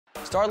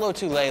Star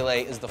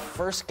Lotulelei is the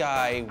first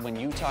guy when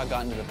Utah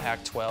got into the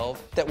Pac-12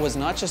 that was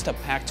not just a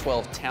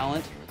Pac-12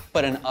 talent,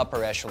 but an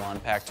upper echelon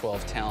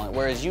Pac-12 talent.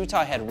 Whereas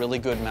Utah had really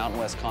good Mountain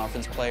West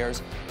Conference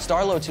players,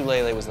 Star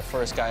Lotulelei was the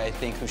first guy, I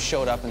think, who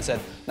showed up and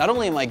said, not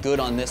only am I good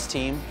on this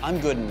team, I'm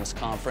good in this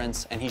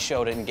conference, and he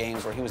showed it in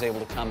games where he was able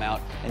to come out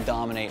and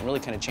dominate and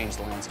really kind of change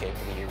the landscape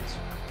of the Utes.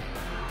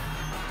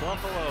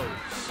 Buffaloes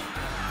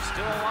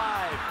still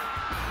alive.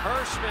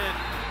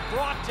 Hirschman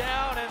brought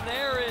down, and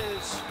there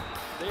is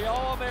the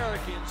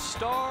All-American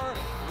Star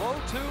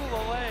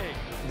Lotulelei.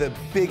 The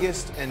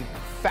biggest and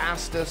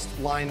fastest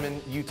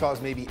lineman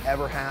Utah's maybe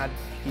ever had.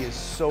 He is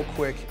so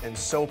quick and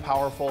so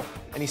powerful,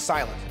 and he's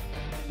silent.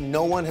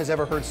 No one has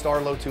ever heard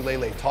Star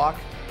Lotulelei talk.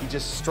 He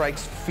just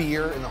strikes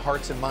fear in the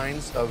hearts and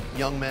minds of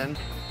young men.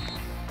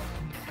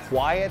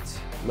 Quiet,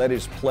 let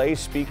his play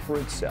speak for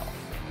itself.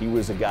 He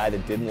was a guy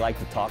that didn't like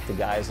to talk to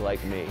guys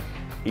like me.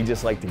 He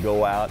just liked to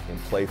go out and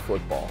play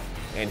football.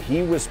 And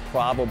he was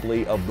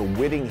probably, of the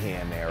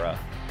Whittingham era,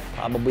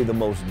 probably the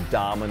most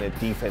dominant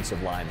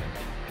defensive lineman.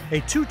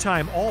 A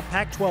two-time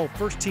All-Pac-12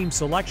 first-team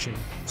selection,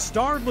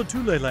 Star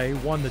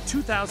Lotulelei won the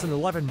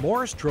 2011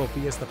 Morris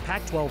Trophy as the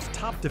Pac-12's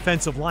top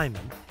defensive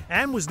lineman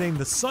and was named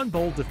the Sun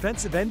Bowl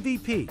Defensive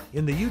MVP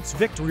in the Utes'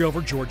 victory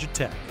over Georgia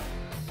Tech.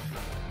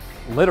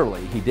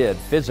 Literally, he did,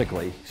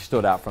 physically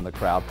stood out from the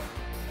crowd.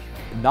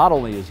 Not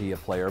only is he a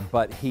player,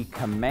 but he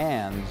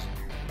commands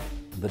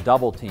the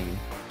double team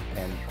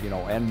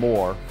and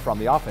more from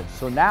the offense.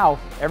 So now,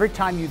 every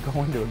time you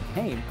go into a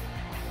game,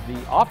 the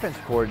offense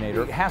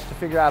coordinator has to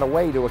figure out a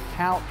way to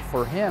account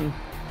for him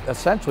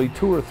essentially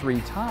 2 or 3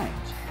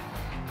 times.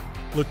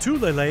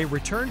 Lotulelei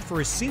returned for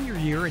his senior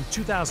year in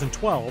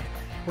 2012,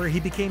 where he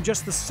became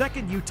just the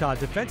second Utah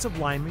defensive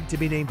lineman to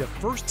be named a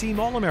first-team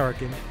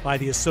All-American by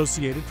the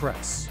Associated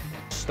Press.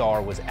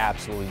 Star was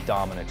absolutely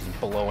dominant, just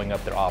blowing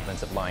up their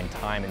offensive line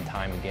time and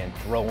time again,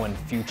 throwing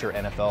future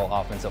NFL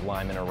offensive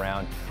linemen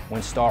around.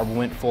 When Star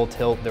went full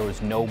tilt, there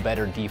was no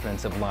better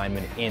defensive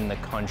lineman in the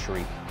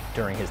country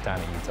during his time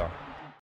at Utah.